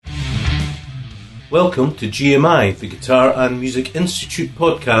Welcome to GMI, the Guitar and Music Institute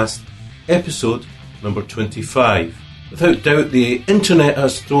podcast, episode number 25. Without doubt, the internet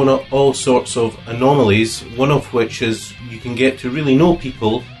has thrown up all sorts of anomalies, one of which is you can get to really know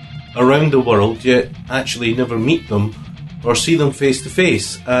people around the world, yet actually never meet them or see them face to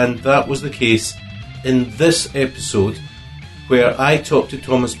face. And that was the case in this episode, where I talked to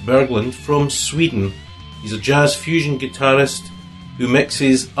Thomas Berglund from Sweden. He's a jazz fusion guitarist who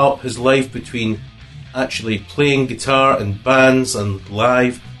mixes up his life between actually playing guitar in bands and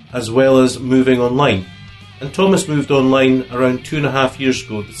live, as well as moving online. And Thomas moved online around 2.5 years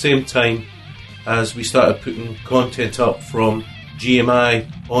ago, at the same time as we started putting content up from GMI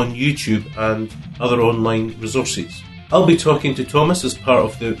on YouTube and other online resources. I'll be talking to Thomas as part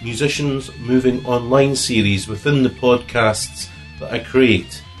of the Musicians Moving Online series within the podcasts that I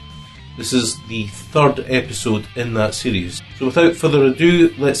create. This is the third episode in that series. So without further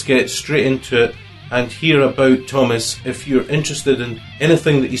ado, let's get straight into it and hear about Thomas. If you're interested in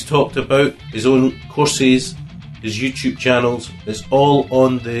anything that he's talked about, his own courses, his YouTube channels, it's all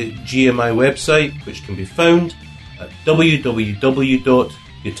on the GMI website, which can be found at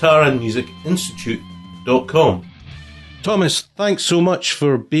www.guitarandmusicinstitute.com. Thomas, thanks so much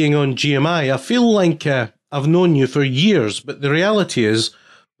for being on GMI. I feel like I've known you for years, but the reality is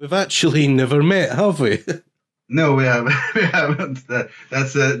we've actually never met, have we? No, we haven't. We haven't.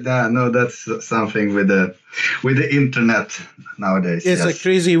 That's something with the internet nowadays. It's a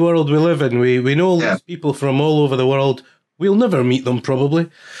crazy world we live in. We know these people from all over the world. We'll never meet them, probably.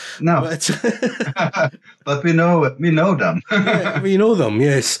 No, but we know them. Yeah, we know them.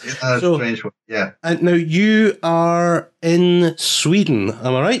 Yes. That's a strange one. Yeah. And now you are in Sweden.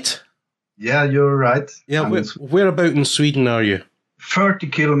 Am I right? Yeah, you're right. Yeah. Where about in Sweden are you? 30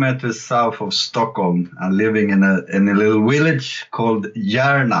 kilometers south of Stockholm, and living in a little village called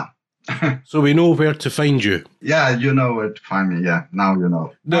Järna. So we know where to find you. Yeah, you know where to find me. Yeah, now you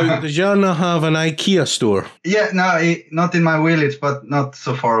know. Now, does Järna have an IKEA store? Yeah, no, not in my village, but not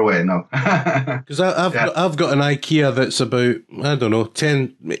so far away, no. Because I've got an IKEA that's about,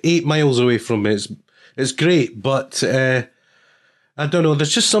 8 miles away from me. It's great, but I don't know,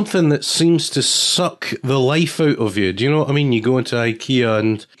 there's just something that seems to suck the life out of you. Do you know what I mean? You go into IKEA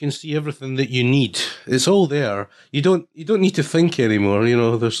and you can see everything that you need. It's all there. You don't need to think anymore,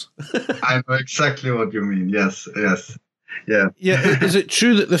 there's... I know exactly what you mean. Yes. Yeah. Yeah, is it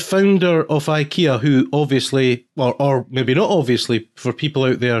true that the founder of IKEA, who obviously, or maybe not obviously, for people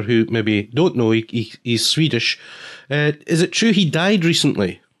out there who maybe don't know, he's Swedish, is it true he died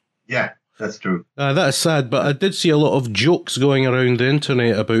recently? Yeah. That's true. That is sad, but I did see a lot of jokes going around the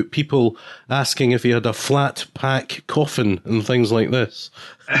internet about people asking if he had a flat pack coffin and things like this.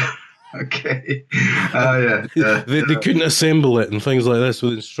 Okay. Yeah. They couldn't assemble it and things like this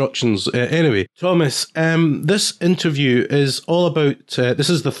with instructions. Anyway, Thomas, this interview is all about, this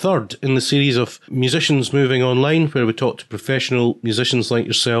is the third in the series of Musicians Moving Online, where we talk to professional musicians like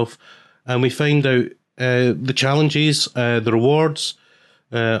yourself, and we find out the challenges, the rewards,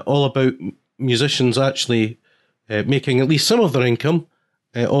 all about musicians actually making at least some of their income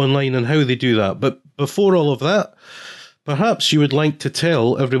online and how they do that. But before all of that, perhaps you would like to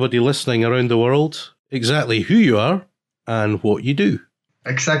tell everybody listening around the world exactly who you are and what you do.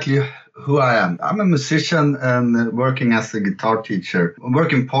 Exactly who I am. I'm a musician and working as a guitar teacher. I'm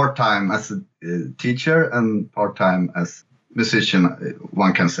working part-time as a teacher and part-time as musician,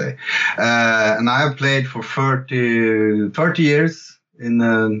 one can say. And I have played for 30 years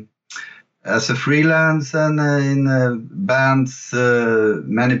as a freelance and in bands,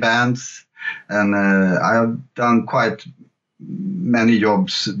 many bands, and I have done quite many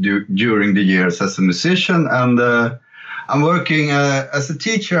jobs during the years as a musician. And I'm working as a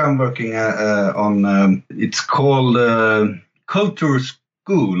teacher. I'm working on it's called culture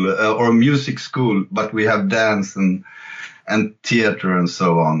school or music school, but we have dance and theater and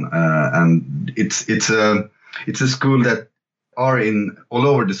so on. And it's a school that are in all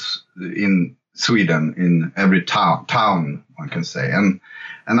over in Sweden, in every town one can say, and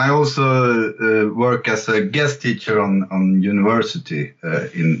I also work as a guest teacher on university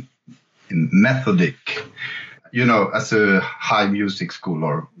in Methodic, as a high music school,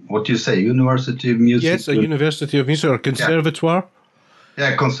 or what do you say, university of music? Yes, a university of music or conservatoire.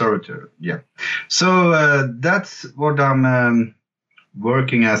 Yeah, conservatoire. Yeah, so that's what I'm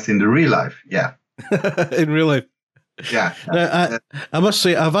working as in the real life. Yeah, in real life. Yeah, I must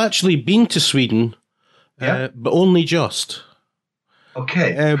say I've actually been to Sweden, but only just.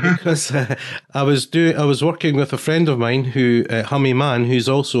 Okay. Because I was working with a friend of mine who, Hummy Man, who's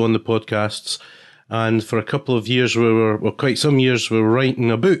also on the podcasts, and for a couple of years, quite some years, we were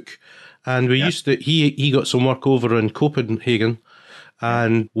writing a book, and we used to. He got some work over in Copenhagen,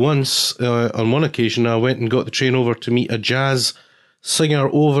 and once on one occasion I went and got the train over to meet a jazz singer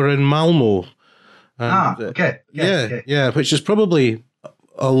over in Malmo. And, okay. Yeah, which is probably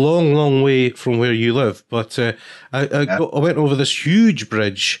a long, long way from where you live. But I went over this huge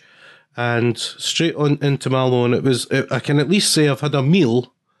bridge and straight on into Malmo, and I can at least say I've had a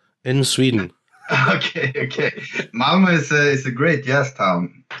meal in Sweden. Okay. Malmo is a great jazz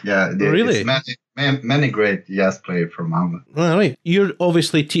town. Yeah, really? Many great jazz players from Malmo. All right. You're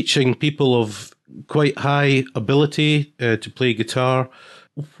obviously teaching people of quite high ability to play guitar.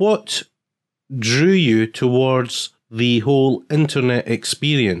 What drew you towards the whole internet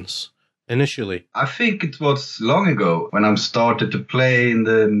experience initially? I think it was long ago when I started to play in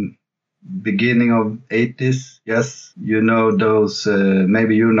the beginning of 80s. Yes, you know those,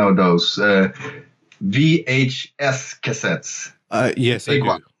 maybe you know those VHS cassettes. Yes, I do.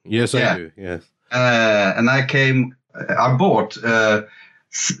 One. Yes, I do. Yes. And I bought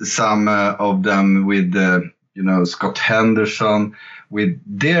some of them with, Scott Henderson, with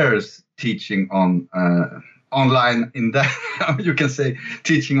their teaching on online in that, you can say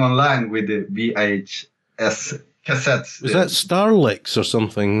teaching online with the VHS cassettes. Was that Starlix or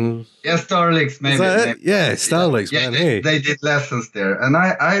something? Yeah, Starlix, maybe. Is that it? Yeah, Starlix, man. Hey. They did lessons there, and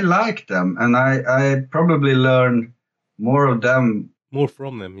I liked them, and I probably learned more of them. More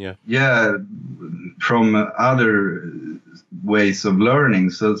from them, yeah. Yeah, from other ways of learning.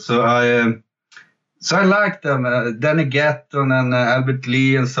 So I liked them. Danny Gatton and Albert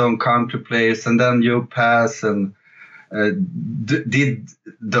Lee and some country players, and then Joe Pass and did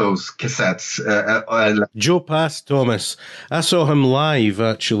those cassettes. Joe Pass, Thomas. I saw him live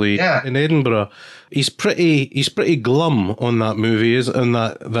actually in Edinburgh. He's pretty glum on that movie, on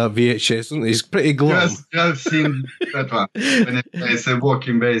that VHS, isn't he? He's pretty glum. Yes, I've seen that one when it plays a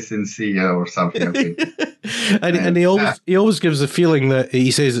walking bass in Sia or something. I think. and he always gives the feeling that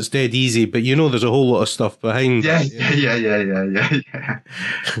he says it's dead easy, but there's a whole lot of stuff behind. Yeah.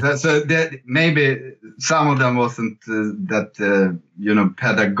 So maybe some of them wasn't that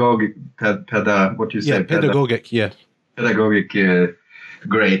pedagogic. What you say? Yeah, pedagogic. Yeah, pedagogic.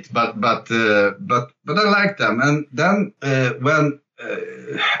 Great, but I like them. And then when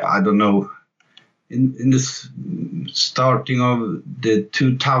I don't know, in this starting of the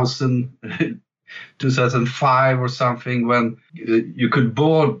 2005 or something, when you could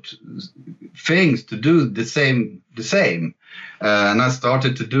board things to do the same, and I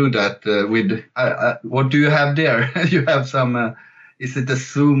started to do that with what do you have there? You have some. Is it a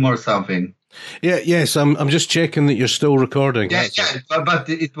Zoom or something? Yes, I'm just checking that you're still recording. Yeah, but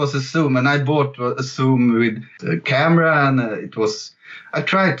it was a Zoom, and I bought a Zoom with a camera, and I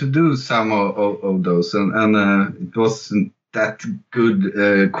tried to do some of those, and it wasn't that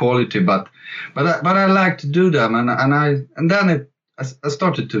good quality, but I like to do them, and then I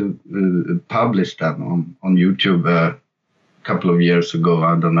started to publish them on YouTube a couple of years ago.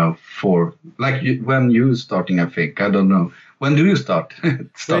 I don't know, when you starting, I think. I don't know. When do you start?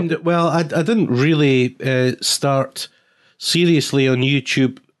 Well, I didn't really start seriously on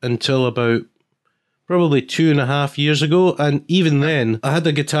YouTube until about probably 2.5 years ago. And even then, I had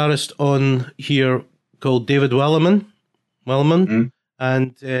a guitarist on here called David Wellman.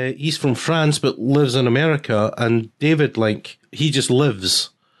 And he's from France but lives in America. And David, he just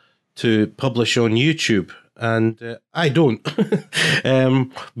lives to publish on YouTube. And I don't.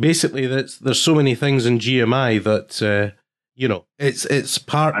 Basically, there's so many things in GMI that... it's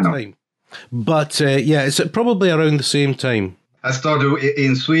part-time. But, it's probably around the same time. I started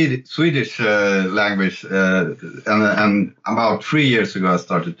in Swedish language, and about 3 years ago I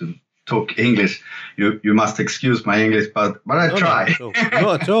started to talk English. You must excuse my English, but I try.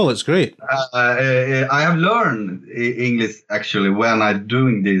 Not at all. It's great. I have learned English actually when I'm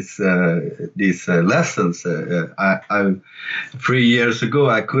doing these lessons. 3 years ago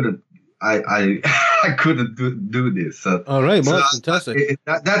I couldn't. I couldn't do this. So, all right, well, that's fantastic.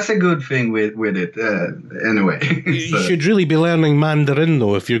 That's a good thing with it. Anyway, you should really be learning Mandarin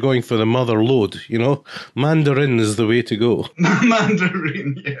though if you're going for the mother load. Mandarin is the way to go.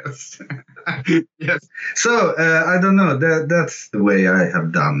 Mandarin, yes, yes. So I don't know. That's the way I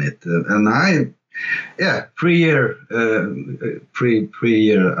have done it, and 3 year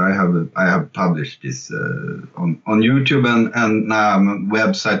I have published this on YouTube, and now I'm a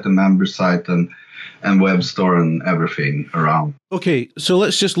website, a member site, and web store and everything around. Okay, so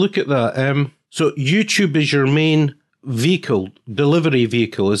let's just look at that. So YouTube is your main delivery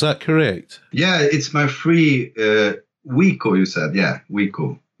vehicle, is that correct? Yeah, it's my free Wiko, you said. Yeah,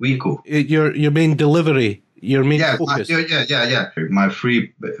 Wiko. Your main delivery your main focus? Yeah. My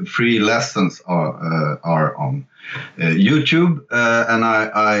free lessons are on YouTube, and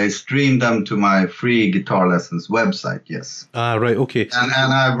I stream them to my free guitar lessons website. Yes. Ah, right. Okay. And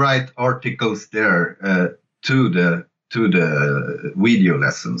I write articles there to the video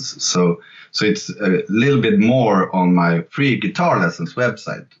lessons. So it's a little bit more on my free guitar lessons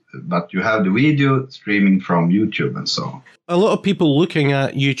website, but you have the video streaming from YouTube and so on. A lot of people looking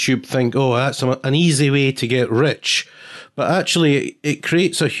at YouTube think, oh, that's an easy way to get rich. But actually, it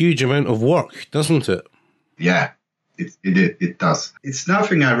creates a huge amount of work, doesn't it? Yeah, it does. It's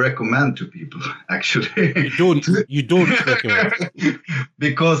nothing I recommend to people, actually. You don't recommend it.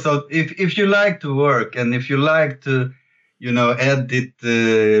 Because if you like to work and if you like to, edit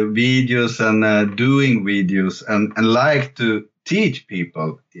videos and doing videos and like to teach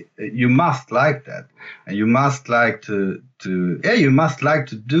people, you must like that, and you must like to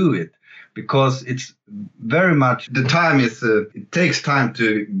do it, because it's very much the time is it takes time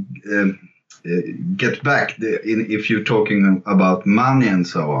to get back if you're talking about money and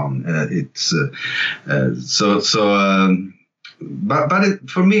so on. But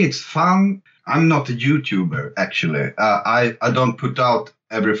for me it's fun. I'm not a YouTuber, actually. I don't put out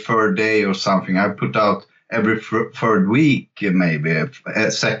every third day or something. I put out every third week, maybe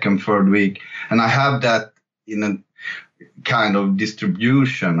a second, third week. And I have that in a kind of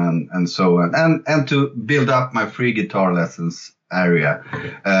distribution and so on. And to build up my free guitar lessons area.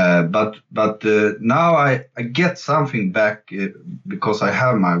 But now I get something back because I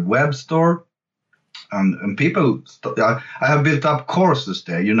have my web store. And people, I have built up courses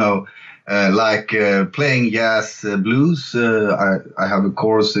there, like playing jazz blues. I have a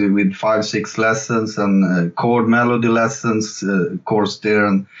course with 5-6 lessons and chord melody lessons course there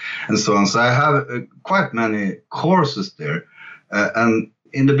and so on. So I have quite many courses there. And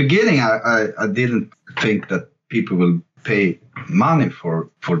in the beginning, I didn't think that people will pay money for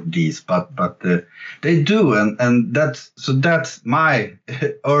these, but they do, and that's my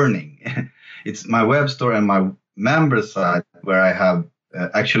earning. It's my web store and my member site where I have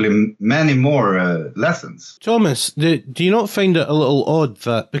actually many more lessons. Thomas, do you not find it a little odd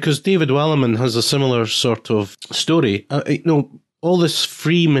that, because David Wellerman has a similar sort of story, all this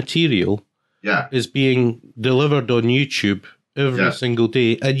free material is being delivered on YouTube every single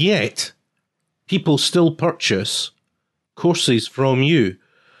day, and yet people still purchase courses from you?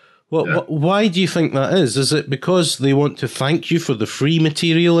 Why do you think that is? Is it because they want to thank you for the free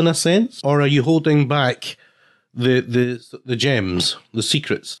material in a sense? Or are you holding back the gems, the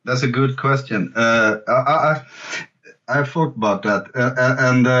secrets? That's a good question. I thought about that.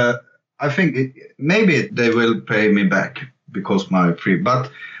 And I think maybe they will pay me back because my free. But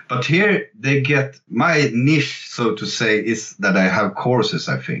here they get my niche, so to say, is that I have courses,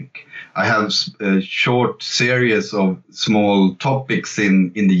 I think. I have a short series of small topics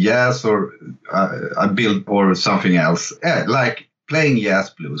in the jazz or I build or something else, like playing jazz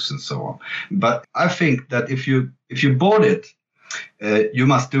blues and so on. But I think that if you bought it, you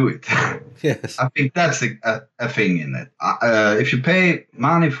must do it. Yes. I think that's a thing in it. If you pay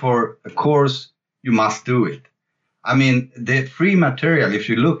money for a course, you must do it. I mean, the free material, if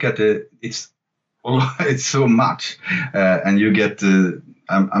you look at it, it's so much, and you get.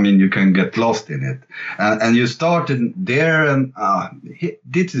 You can get lost in it, and you started there, and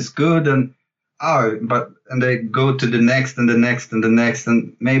this is good, and they go to the next and the next and the next,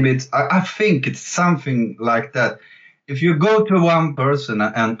 and maybe it's. I think it's something like that. If you go to one person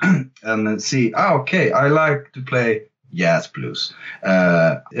and see, okay, I like to play jazz blues.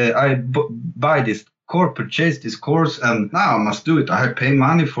 I buy this course, purchase this course, and now I must do it. I pay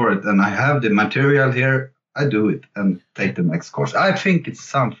money for it, and I have the material here. I do it and take the next course. I think it's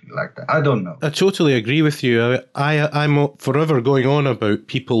something like that. I don't know. I totally agree with you. I'm forever going on about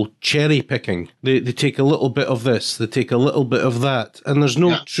people cherry picking. They take a little bit of this, they take a little bit of that, and there's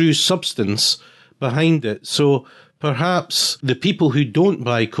no true substance behind it. So perhaps the people who don't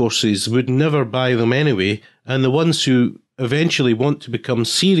buy courses would never buy them anyway, and the ones who eventually want to become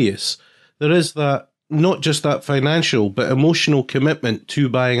serious, there is that, not just that financial, but emotional commitment to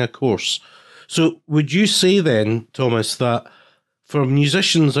buying a course. So would you say then, Thomas, that for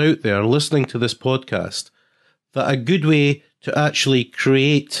musicians out there listening to this podcast, that a good way to actually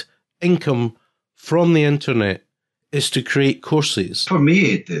create income from the internet is to create courses? For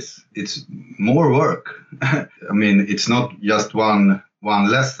me, it is. It's more work. I mean, it's not just one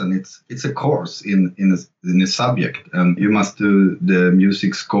lesson. It's a course in a subject, and you must do the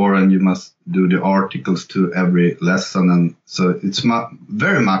music score and you must do the articles to every lesson, and so it's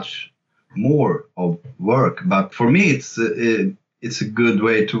very much more of work. But for me, it's a good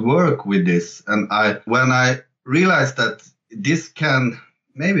way to work with this. And when I realized that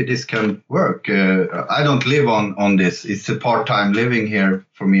maybe this can work. I don't live on this. It's a part-time living here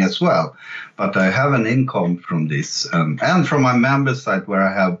for me as well. But I have an income from this and from my member site where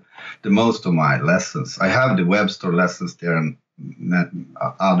I have the most of my lessons. I have the web store lessons there and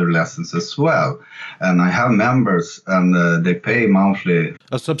other lessons as well. And I have members and they pay monthly.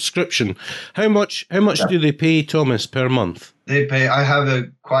 A subscription. How much do they pay, Thomas, per month? They pay, I have a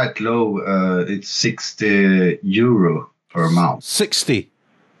quite low, it's 60 euro per month. 60?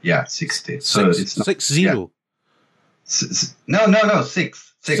 Yeah, 60. So it's not, 60? Yeah. No,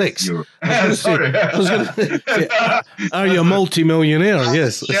 6 euro. Sorry. I was going to say, are you a multi-millionaire?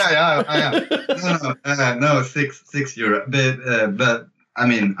 Yes. Yeah, I am. No, 6 euro. But I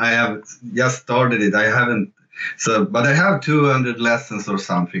mean, I have just started it. I haven't. So, but I have 200 lessons or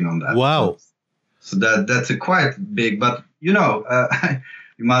something on that. Wow. So that's a quite big. But you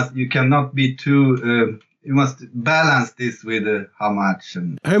cannot be too. You must balance this with how much.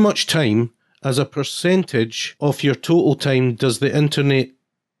 And how much time, as a percentage of your total time, does the internet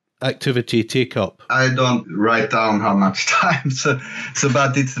activity take up? I don't write down how much time,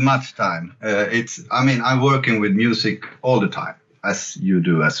 but it's much time. I'm working with music all the time, as you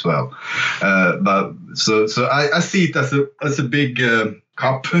do as well. But I see it as a big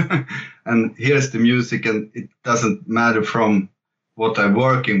cup, and here's the music, and it doesn't matter from what I'm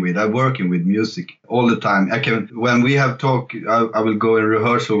working with. I'm working with music all the time. When we have talk, I will go in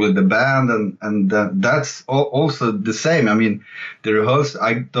rehearsal with the band, and that's also the same. I mean, the rehearsal,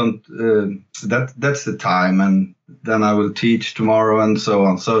 I don't. That's the time, and then I will teach tomorrow and so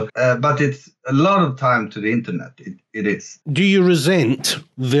on. So, but it's a lot of time to the internet. It is. Do you resent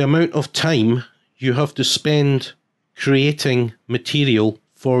the amount of time you have to spend creating material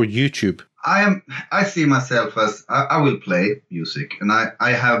for YouTube? I see myself as I will play music, and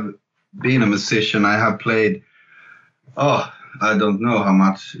I have been a musician. I have played, I don't know how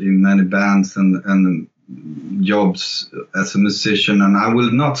much in many bands and jobs as a musician, and I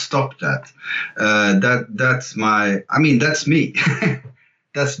will not stop that. That's me.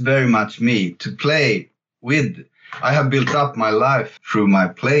 That's very much me to play with. I have built up my life through my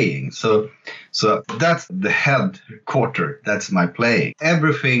playing. So that's the headquarter. That's my playing.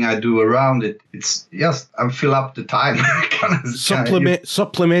 Everything I do around it, it's just, I fill up the time.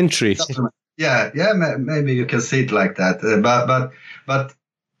 Supplementary. Yeah, maybe you can see it like that. But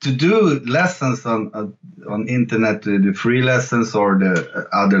to do lessons on internet, the free lessons or the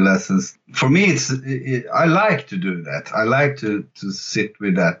other lessons, for me, I like to do that. I like to sit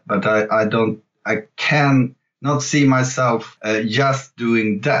with that, but I can not see myself just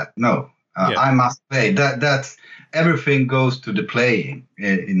doing that. No, I must play. That's everything goes to the playing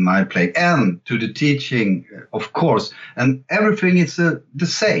in my play and to the teaching, of course. And everything is the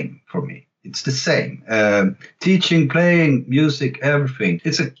same for me. It's the same. Teaching, playing, music, everything.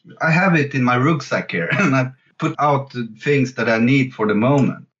 I have it in my rucksack here, and I put out the things that I need for the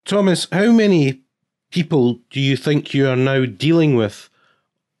moment. Thomas, how many people do you think you are now dealing with?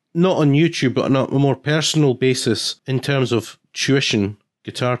 Not on YouTube, but on a more personal basis in terms of tuition,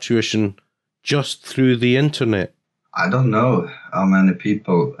 guitar tuition, just through the internet? I don't know how many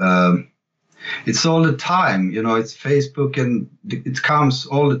people. It's all the time, it's Facebook and it comes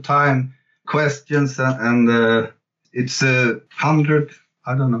all the time, questions and it's 100,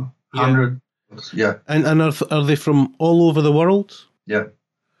 I don't know, 100. Yeah. And are they from all over the world? Yeah.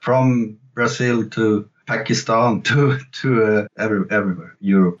 From Brazil to Pakistan to everywhere,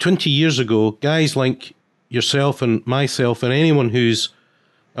 Europe. 20 years ago, guys like yourself and myself and anyone who's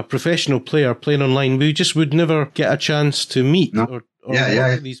a professional player playing online, we just would never get a chance to meet or work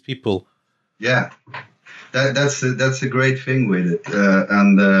with these people. Yeah, that's a great thing with it.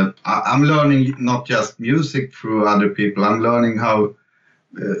 And I'm learning not just music through other people. I'm learning how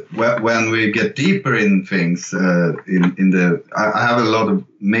when we get deeper in things, I have a lot of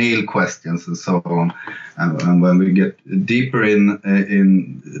mail questions and so on, and when we get deeper in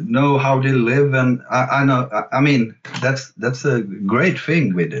know how they live, and I know, I mean, that's a great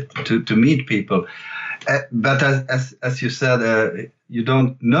thing with it to meet people, but as you said, you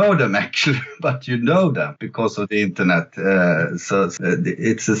don't know them actually, but you know them because of the internet. So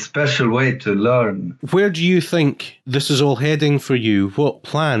it's a special way to learn. Where do you think this is all heading for you? What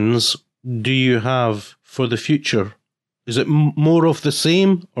plans do you have for the future? Is it more of the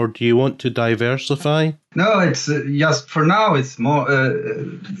same, or do you want to diversify? No, it's just for now. It's more.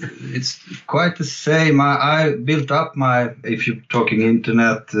 It's quite the same. I built up my. If you're talking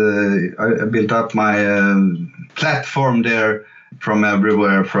internet, I built up my platform there from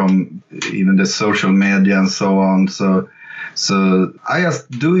everywhere, from even the social media and so on. So So I just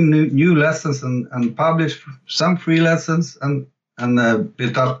doing new lessons and publish some free lessons and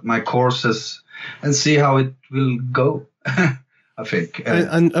built up my courses and see how it will go. I think.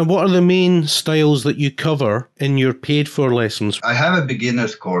 And what are the main styles that you cover in your paid for lessons? I have a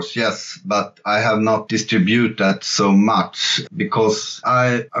beginner's course, yes, but I have not distributed that so much because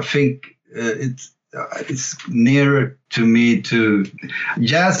I think it's nearer to me to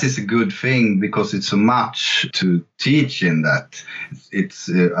jazz is a good thing because it's so much to teach in that. It's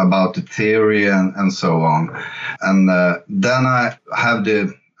about the theory and so on. And then I have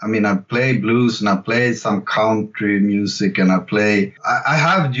I play blues and I play some country music and I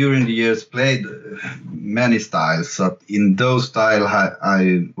have during the years played many styles. So in those styles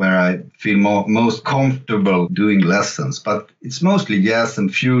where I feel most comfortable doing lessons, but it's mostly jazz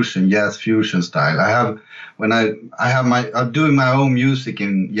fusion style. I'm doing my own music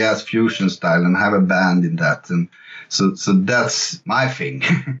in jazz fusion style and have a band in that. And so that's my thing.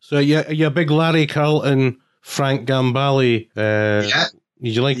 So you're a big Larry Carlton, Frank Gambale. Yeah.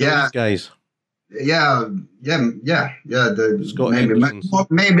 Did you like those guys? Yeah. Scott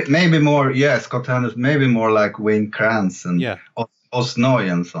maybe more. Yeah, Scott Henderson. Maybe more like Wayne Krantz and Osnoy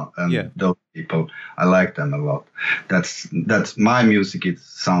and those people. I like them a lot. That's my music. It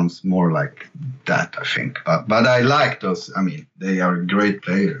sounds more like that, I think. But I like those. I mean, they are great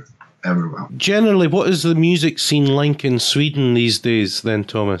players. Everyone. Generally, what is the music scene like in Sweden these days? Then,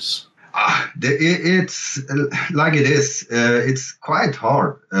 Thomas. It's like it is. It's quite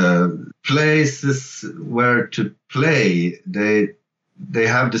hard. Places where to play, they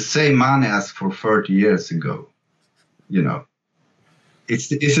have the same money as for 30 years ago. You know,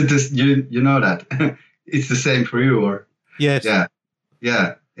 isn't this? You know that it's the same for you, or yes,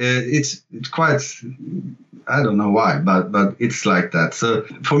 yeah. It's quite. I don't know why, but it's like that. So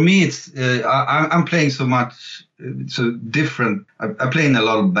for me, it's I'm playing so much. So different. I play in a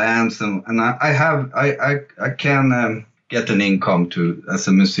lot of bands, and I can get an income as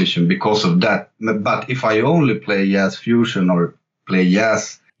a musician because of that. But if I only play jazz fusion or play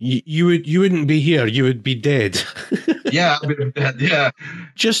jazz, you wouldn't be here. You would be dead. Yeah, I'd be dead. Yeah.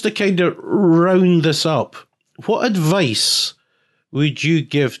 Just to kind of round this up, what advice would you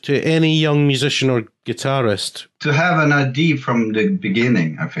give to any young musician or guitarist? To have an idea from the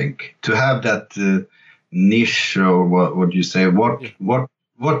beginning, I think. To have that niche, or what you say, what's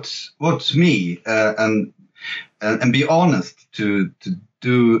me, and be honest to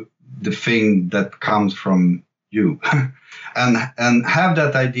do the thing that comes from you, and have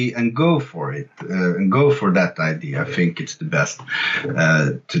that idea and go for it, and go for that idea. I think it's the best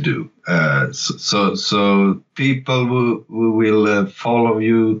to do. So people who will follow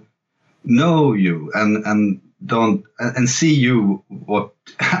you, know you, and don't and see you. What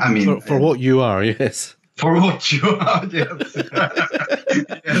I mean for what you are, yes. For what you are, yes.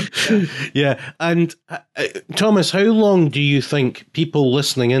 Yes. Yeah, and Thomas, how long do you think people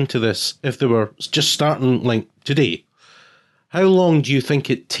listening into this, if they were just starting like today, how long do you think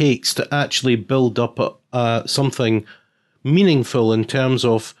it takes to actually build up something meaningful in terms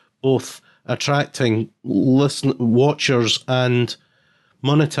of both attracting watchers and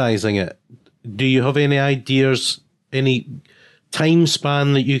monetizing it? Do you have any ideas, any time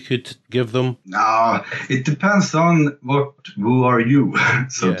span that you could give them? No, it depends on who are you,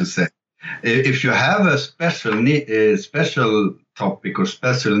 so to say. If you have a special topic or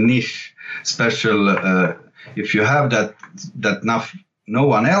special niche, if you have that no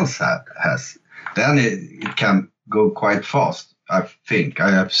one else has, then it can go quite fast. I think I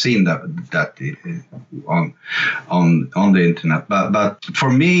have seen that on the internet. But for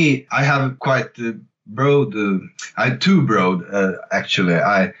me, I have quite broad. Too broad actually.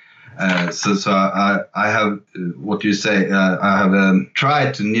 I have what you say. I have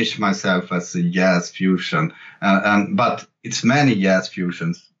tried to niche myself as a jazz fusion, but it's many jazz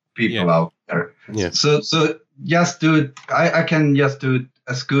fusions people out there. Yeah. So just do it. I can just do it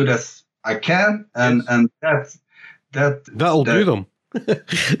as good as I can, and that'll do them.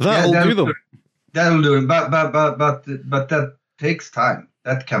 That'll do them. That'll do them. But that takes time.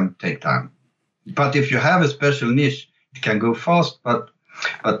 That can take time. But if you have a special niche, it can go fast. But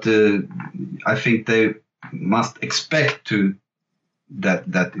I think they must expect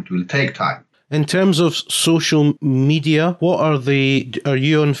that it will take time. In terms of social media, what are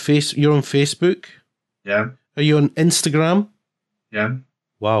you on You're on Facebook? Yeah. Are you on Instagram? Yeah.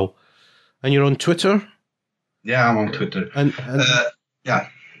 Wow. And you're on Twitter? Yeah, I'm on Twitter. And yeah,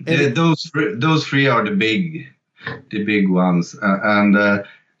 those three are the big ones, and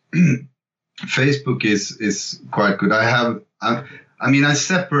Facebook is quite good. I I mean, I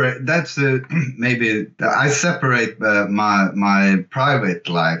separate. That's maybe I separate my private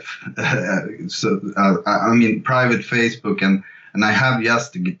life. I mean, private Facebook, and I have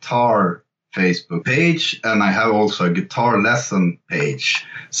just a guitar Facebook page, and I have also a guitar lesson page.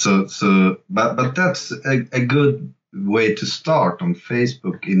 But that's a good way to start on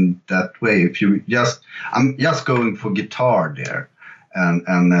Facebook in that way. If you I'm just going for guitar there,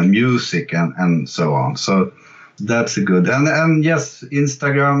 and music and so on. So that's a good, and yes,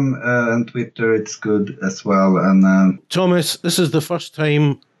 Instagram and Twitter, it's good as well. And Thomas, this is the first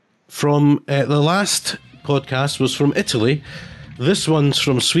time from the last podcast was from Italy. This one's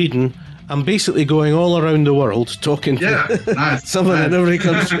from Sweden. I'm basically going all around the world talking to someone in every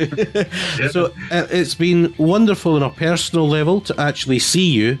country. So it's been wonderful on a personal level to actually see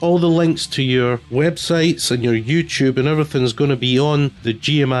you. All the links to your websites and your YouTube and everything's going to be on the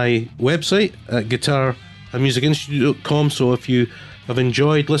GMI website at guitarandmusicinstitute.com. So if you have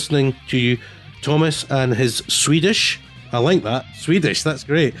enjoyed listening to you, Thomas, and his Swedish, I like that. Swedish, that's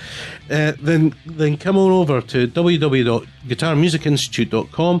great. Then come on over to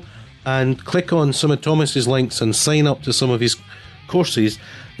www.guitarandmusicinstitute.com and click on some of Thomas's links and sign up to some of his courses.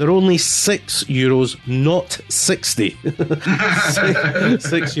 They're only €6, not 60.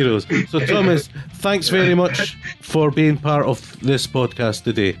 €6. So Thomas, thanks very much for being part of this podcast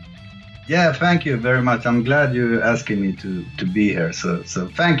today. Yeah, thank you very much. I'm glad you're asking me to be here. So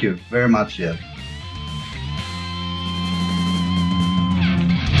thank you very much, Jed.